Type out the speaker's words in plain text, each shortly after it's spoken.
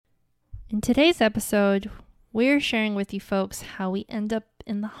In today's episode, we're sharing with you folks how we end up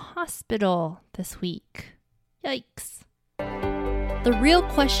in the hospital this week. Yikes. The real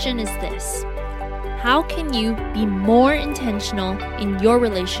question is this: how can you be more intentional in your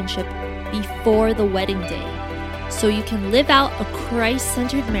relationship before the wedding day so you can live out a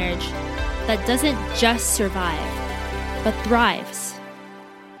Christ-centered marriage that doesn't just survive, but thrives?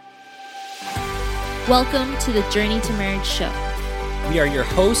 Welcome to the Journey to Marriage show. We are your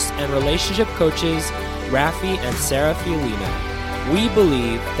hosts and relationship coaches, Rafi and Sarah Fiolina. We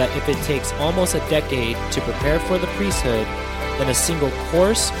believe that if it takes almost a decade to prepare for the priesthood, then a single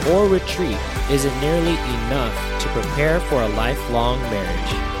course or retreat isn't nearly enough to prepare for a lifelong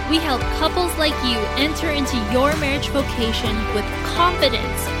marriage. We help couples like you enter into your marriage vocation with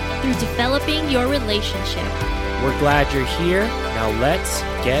confidence through developing your relationship. We're glad you're here. Now let's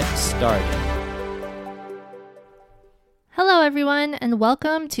get started. Hello, everyone, and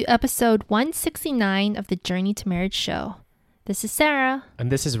welcome to episode 169 of the Journey to Marriage show. This is Sarah.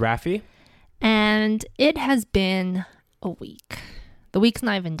 And this is Rafi. And it has been a week. The week's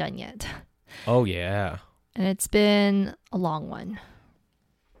not even done yet. Oh, yeah. And it's been a long one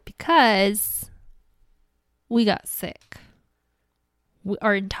because we got sick.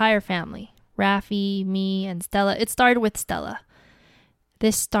 Our entire family, Rafi, me, and Stella. It started with Stella.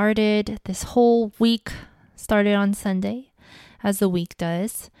 This whole week started on Sunday, as the week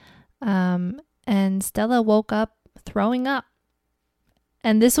does. And Stella woke up throwing up.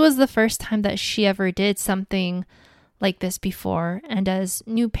 And this was the first time that she ever did something like this before. And as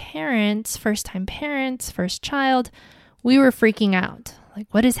new parents, first-time parents, first child, we were freaking out.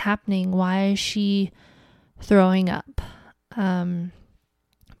 Like, what is happening? Why is she throwing up?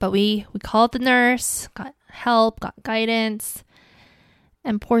 But we called the nurse, got help, got guidance.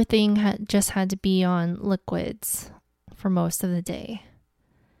 And poor thing had to be on liquids for most of the day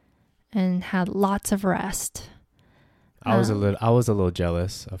and had lots of rest. I was a little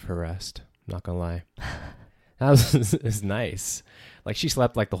jealous of her rest. I'm not gonna lie. That was nice. Like, she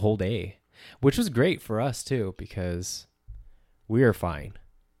slept like the whole day, which was great for us too because we were fine.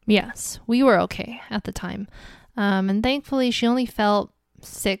 Yes, we were okay at the time, and thankfully she only felt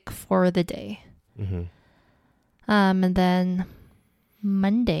sick for the day. Mm-hmm. And then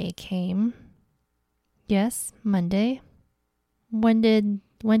Monday came. Yes, Monday. When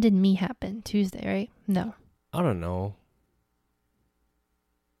did me happen? Tuesday, right? No. I don't know.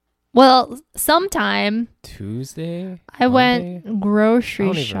 Well, sometime. Tuesday? I went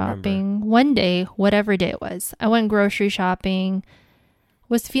grocery shopping. Remember. One day, whatever day it was. I went grocery shopping.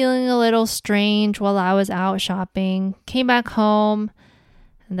 Was feeling a little strange while I was out shopping. Came back home.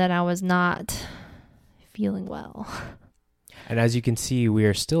 And then I was not feeling well. And as you can see, we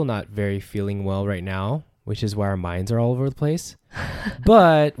are still not very feeling well right now, which is why our minds are all over the place.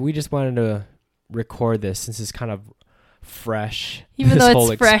 But we just wanted to record this since it's kind of fresh. Even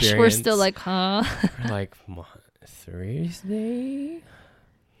though it's fresh, we're still like, huh? We're like, Thursday?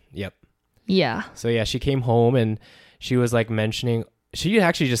 Yep. Yeah. So yeah, she came home and she was like mentioning, she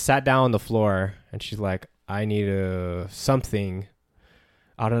actually just sat down on the floor and she's like, I need something.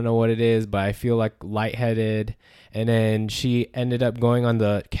 I don't know what it is, but I feel like lightheaded. And then she ended up going on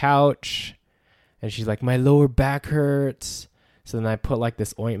the couch and she's like, my lower back hurts. So then I put like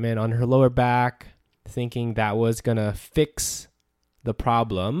this ointment on her lower back, thinking that was going to fix the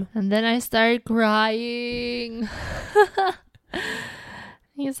problem. And then I started crying.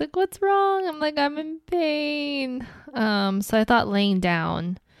 He's like, what's wrong? I'm like, I'm in pain. So I thought laying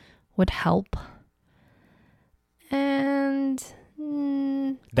down would help. And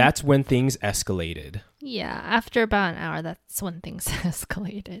that's when things escalated. Yeah, after about an hour, that's when things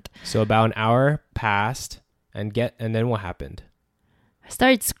escalated. So about an hour passed, and then what happened? I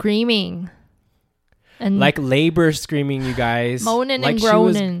started screaming. And like labor screaming, you guys. Moaning like and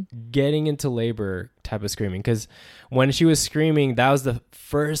groaning. She was getting into labor type of screaming. Because when she was screaming, that was the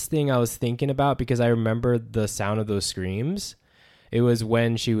first thing I was thinking about because I remember the sound of those screams. It was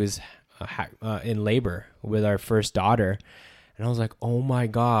when she was in labor with our first daughter. And I was like, oh my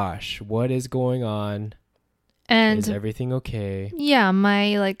gosh, what is going on? And is everything okay? Yeah,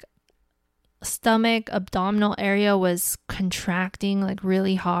 my stomach, abdominal area was contracting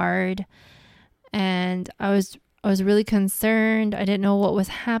really hard. And I was really concerned. I didn't know what was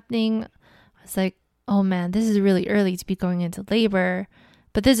happening. I was like, oh man, this is really early to be going into labor.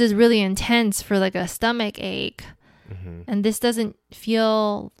 But this is really intense for a stomach ache. Mm-hmm. And this doesn't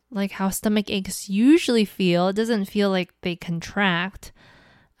feel like how stomach aches usually feel. It doesn't feel like they contract.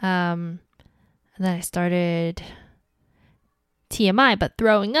 And then I started TMI, but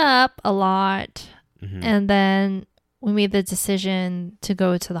throwing up a lot. Mm-hmm. And then we made the decision to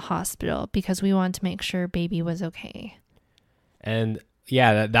go to the hospital because we wanted to make sure baby was okay. And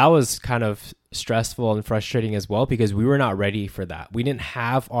yeah, that was kind of stressful and frustrating as well because we were not ready for that. We didn't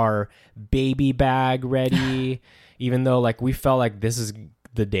have our baby bag ready, even though like we felt like this is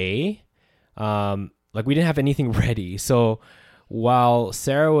the day. Like we didn't have anything ready. So while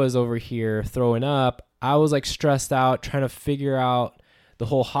Sarah was over here throwing up, I was like stressed out trying to figure out the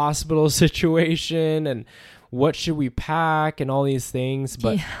whole hospital situation and what should we pack and all these things.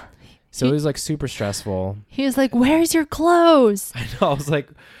 But Yeah. so it was like super stressful. He was like, "Where's your clothes?" I know. I was like,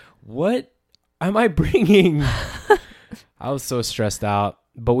 what am I bringing? I was so stressed out.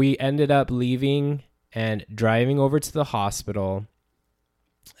 But we ended up leaving and driving over to the hospital.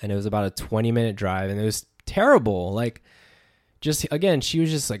 And it was about a 20-minute drive. And it was terrible. Like, just, again, she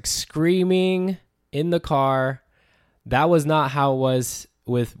was just like screaming in the car. That was not how it was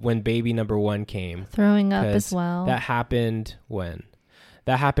with when baby number 1 came. Throwing up 'Cause as well. That happened when?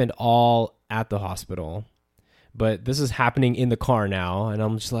 That happened all at the hospital. But this is happening in the car now. And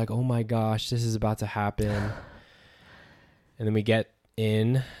I'm just like, oh my gosh, this is about to happen. And then we get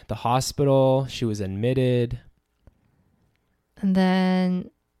in the hospital. She was admitted. And then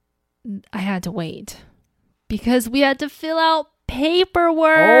I had to wait because we had to fill out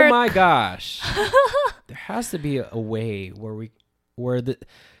paperwork. Oh my gosh. There has to be a way where the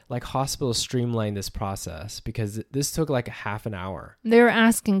like hospitals streamline this process because this took like a half an hour. They were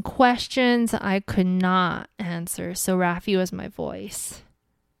asking questions I could not answer. So Rafi was my voice.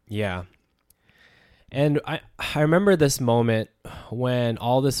 Yeah. And I remember this moment when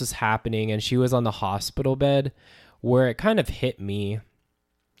all this was happening and she was on the hospital bed where it kind of hit me.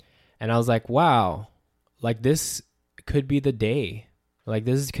 And I was like, wow, like this could be the day. Like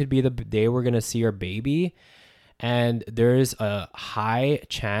this could be the day we're going to see our baby. And there's a high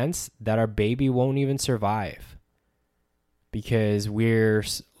chance that our baby won't even survive because we're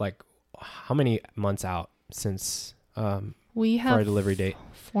like, how many months out since We for our have delivery date?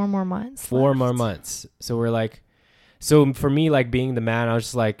 4 more months. 4 left. more months. So we're like, so for me, like being the man, I was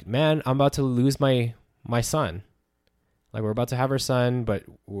just like, man, I'm about to lose my son. Like we're about to have our son, but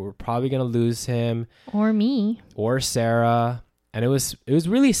we're probably going to lose him Or me. or Sarah. And it was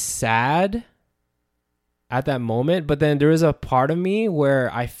really sad at that moment. But then there was a part of me where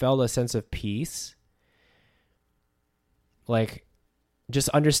I felt a sense of peace. Like just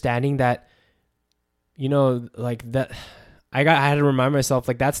understanding that, you know, like that I had to remind myself,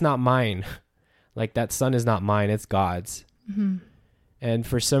 like, that's not mine. Like that son is not mine. It's God's. Mm-hmm. And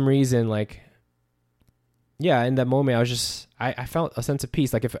for some reason, like, yeah, in that moment, I felt a sense of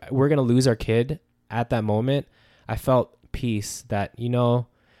peace. Like if we're going to lose our kid at that moment, I felt peace that, you know,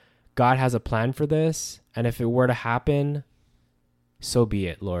 God has a plan for this. And if it were to happen, so be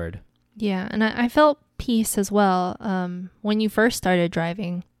it, Lord. Yeah. And I felt peace as well. When you first started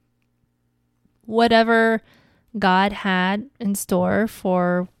driving, whatever God had in store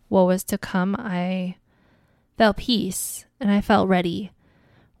for what was to come, I felt peace and I felt ready.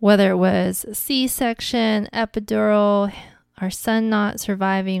 Whether it was C-section, epidural, our son not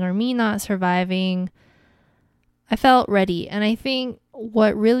surviving or me not surviving, I felt ready. And I think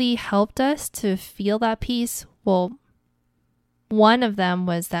what really helped us to feel that peace, well, one of them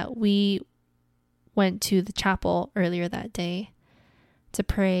was that we went to the chapel earlier that day to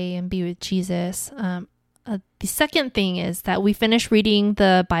pray and be with Jesus. The second thing is that we finished reading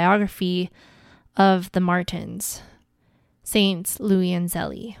the biography of the Martins, Saints Louis and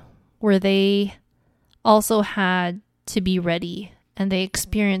Zélie, where they also had to be ready and they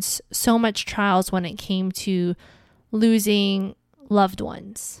experienced so much trials when it came to losing loved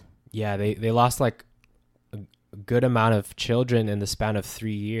ones. Yeah, they lost like a good amount of children in the span of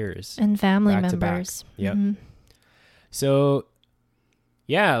 3 years. And family Back to back. members. Yep. Mm-hmm. So,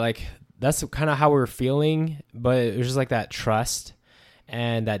 yeah, like that's kind of how we were feeling, but it was just like that trust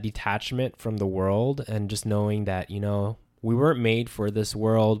and that detachment from the world and just knowing that, you know, we weren't made for this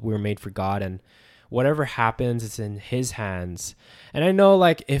world. We were made for God, and whatever happens, it's in His hands. And I know,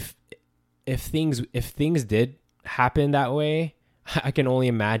 like, if things did happen that way, I can only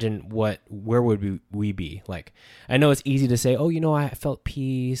imagine where would we be. Like, I know it's easy to say, oh, you know, I felt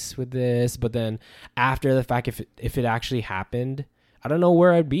peace with this, but then after the fact, if it actually happened, I don't know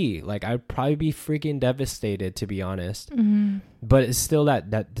where I'd be. Like, I'd probably be freaking devastated, to be honest. Mm-hmm. But it's still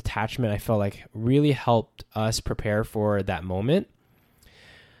that detachment I felt like really helped us prepare for that moment.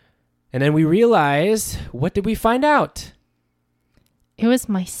 And then we realized, what did we find out? It was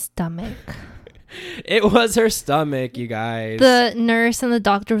my stomach. It was her stomach, you guys. The nurse and the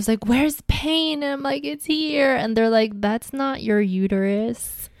doctor was like, "Where's the pain?" And I'm like, "It's here." And they're like, "That's not your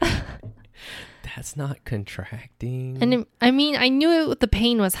uterus." that's not contracting. And I knew the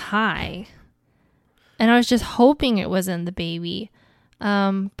pain was high. And I was just hoping it wasn't the baby.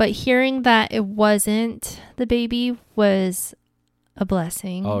 But hearing that it wasn't the baby was a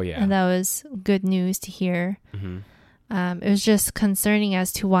blessing. Oh, yeah. And that was good news to hear. Mm-hmm. It was just concerning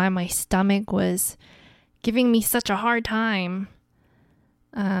as to why my stomach was giving me such a hard time.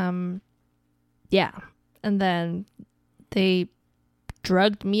 Yeah. And then they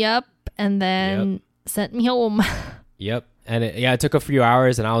drugged me up and then sent me home. Yep. And it took a few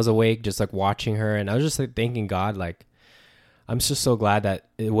hours and I was awake just like watching her, and I was just like thanking God, like, I'm just so glad that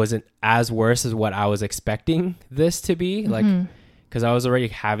it wasn't as worse as what I was expecting this to be. Like, because I was already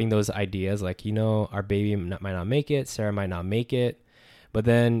having those ideas, like, our baby might not make it, Sarah might not make it. But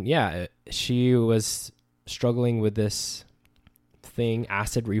then, she was struggling with this thing,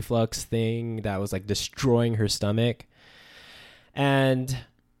 acid reflux thing that was like destroying her stomach. And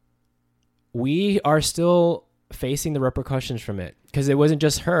we are still facing the repercussions from it, because it wasn't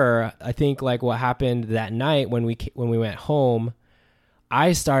just her. I think like what happened that night when we went home,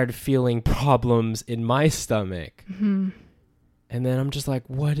 I started feeling problems in my stomach. And then I'm just like,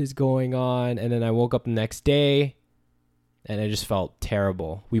 what is going on? And then I woke up the next day and I just felt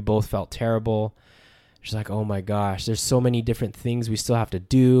terrible. We both felt terrible. Just like, oh my gosh, there's so many different things we still have to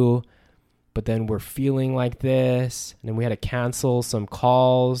do, but then we're feeling like this. And then we had to cancel some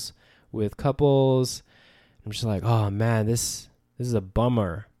calls with couples. I'm just like, oh man, this is a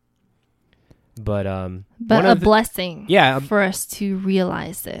bummer. But a blessing. Yeah. For us to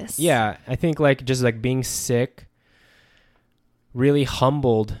realize this. Yeah. I think like just like being sick really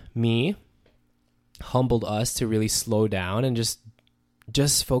humbled us to really slow down and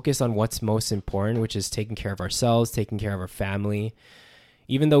just focus on what's most important, which is taking care of ourselves, taking care of our family,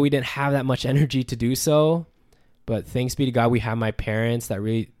 even though we didn't have that much energy to do so. But thanks be to God, we have my parents that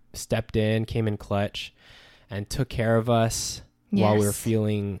really stepped in, came in clutch, and took care of us while we were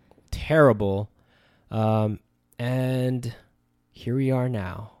feeling terrible. And here we are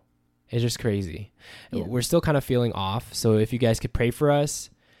now. It's just crazy. Yeah. We're still kind of feeling off. So if you guys could pray for us,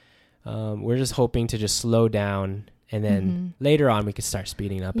 we're just hoping to just slow down, and then later on we could start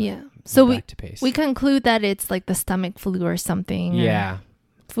speeding up. Yeah. So back to pace. We conclude that it's like the stomach flu or something. Yeah.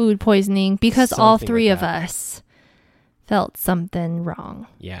 Food poisoning, because Something all three like of us felt something wrong.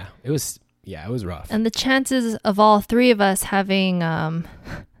 Yeah. It was rough. And the chances of all three of us having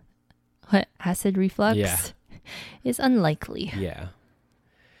acid reflux is unlikely. Yeah.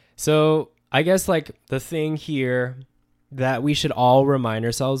 So I guess like the thing here that we should all remind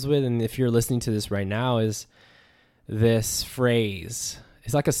ourselves with, and if you're listening to this right now, is this phrase.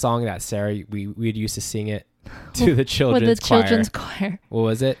 It's like a song that Sarah, we'd used to sing it to the children's choir. Children's choir. What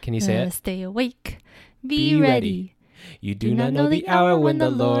was it? Can you say it? Stay awake. Be ready. You do not know the hour when the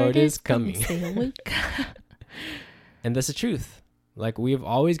Lord is coming. Stay awake. And that's the truth. Like, we've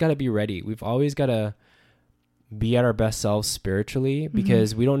always got to be ready. We've always got to be at our best selves spiritually,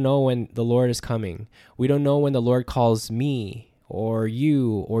 because we don't know when the Lord is coming. We don't know when the Lord calls me or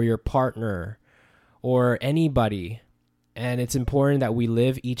you or your partner or anybody. And it's important that we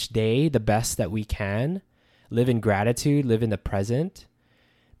live each day the best that we can, live in gratitude, live in the present,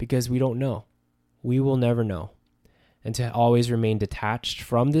 because we don't know. We will never know. And to always remain detached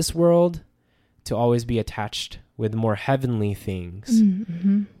from this world, to always be attached with more heavenly things,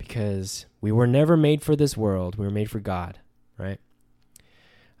 because we were never made for this world. We were made for God, right?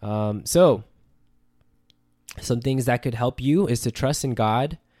 So some things that could help you is to trust in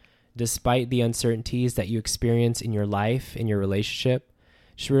God despite the uncertainties that you experience in your life, in your relationship.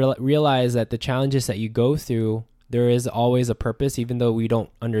 Just realize that the challenges that you go through, there is always a purpose, even though we don't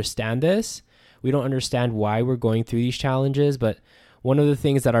understand this. We don't understand why we're going through these challenges, but one of the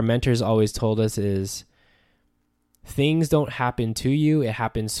things that our mentors always told us is things don't happen to you, it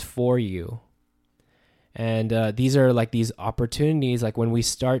happens for you. And these are like these opportunities, like when we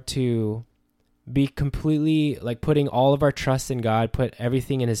start to be completely like putting all of our trust in God, put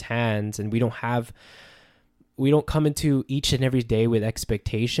everything in his hands, and we don't come into each and every day with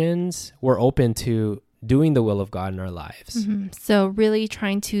expectations. We're open to doing the will of God in our lives. So really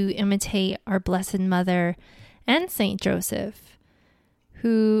trying to imitate our Blessed Mother and Saint Joseph,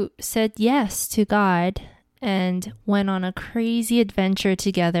 who said yes to God and went on a crazy adventure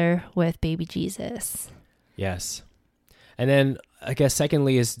together with baby Jesus. Yes. And then I guess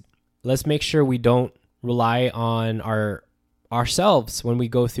secondly is, let's make sure we don't rely on ourselves when we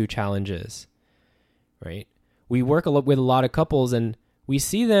go through challenges, right? We work with a lot of couples, and we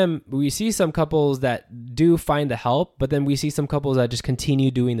see some couples that do find the help, but then we see some couples that just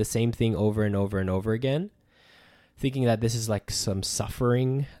continue doing the same thing over and over and over again. thinking that this is like some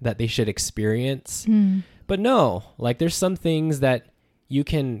suffering that they should experience. Mm. But no, like there's some things that you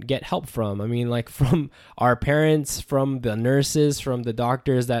can get help from. I mean, like from our parents, from the nurses, from the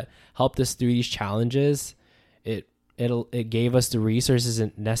doctors that helped us through these challenges. It gave us the resources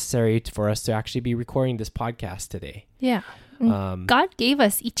necessary for us to actually be recording this podcast today. Yeah. God gave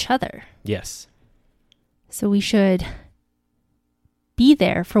us each other. Yes. So we should be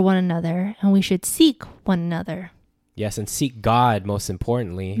there for one another, and we should seek one another. Yes, and seek God most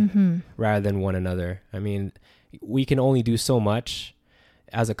importantly, rather than one another. I mean, we can only do so much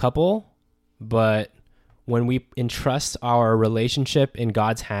as a couple, but when we entrust our relationship in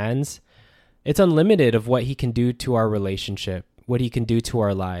God's hands, it's unlimited of what he can do to our relationship, what he can do to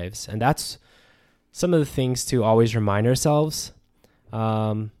our lives. And that's some of the things to always remind ourselves.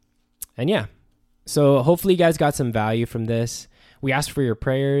 And yeah, so hopefully you guys got some value from this. We ask for your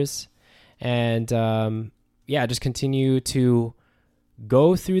prayers, and just continue to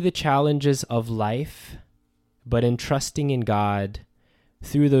go through the challenges of life, but in trusting in God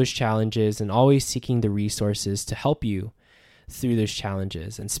through those challenges and always seeking the resources to help you through those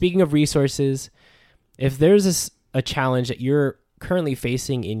challenges. And speaking of resources, if there's a challenge that you're currently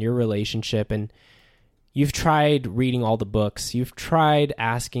facing in your relationship and you've tried reading all the books, you've tried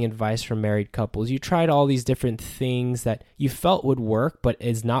asking advice from married couples, you tried all these different things that you felt would work but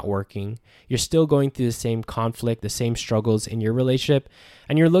is not working, you're still going through the same conflict, the same struggles in your relationship,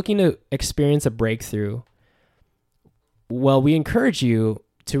 and you're looking to experience a breakthrough, well, we encourage you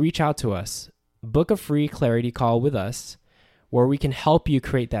to reach out to us. Book a free clarity call with us where we can help you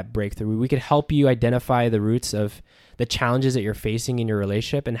create that breakthrough. We can help you identify the roots of the challenges that you're facing in your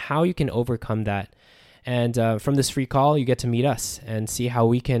relationship and how you can overcome that. And from this free call, you get to meet us and see how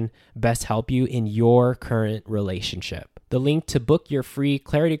we can best help you in your current relationship. The link to book your free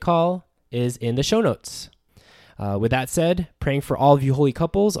clarity call is in the show notes. With that said, praying for all of you holy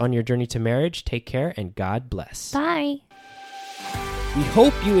couples on your journey to marriage. Take care and God bless. Bye. We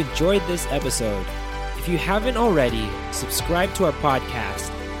hope you enjoyed this episode. If you haven't already, subscribe to our podcast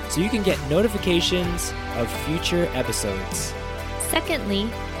so you can get notifications of future episodes. Secondly,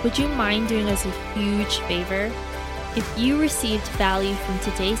 would you mind doing us a huge favor? If you received value from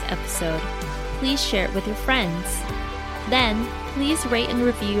today's episode, please share it with your friends. Then, please rate and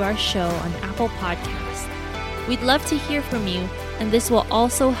review our show on Apple Podcasts. We'd love to hear from you, and this will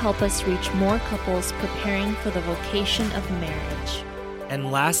also help us reach more couples preparing for the vocation of marriage.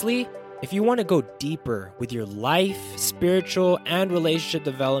 And lastly, if you want to go deeper with your life, spiritual, and relationship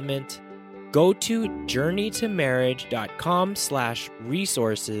development, go to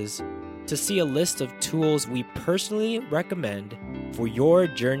journeytomarriage.com/resources to see a list of tools we personally recommend for your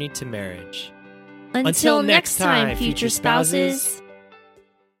journey to marriage. Until next time, future spouses.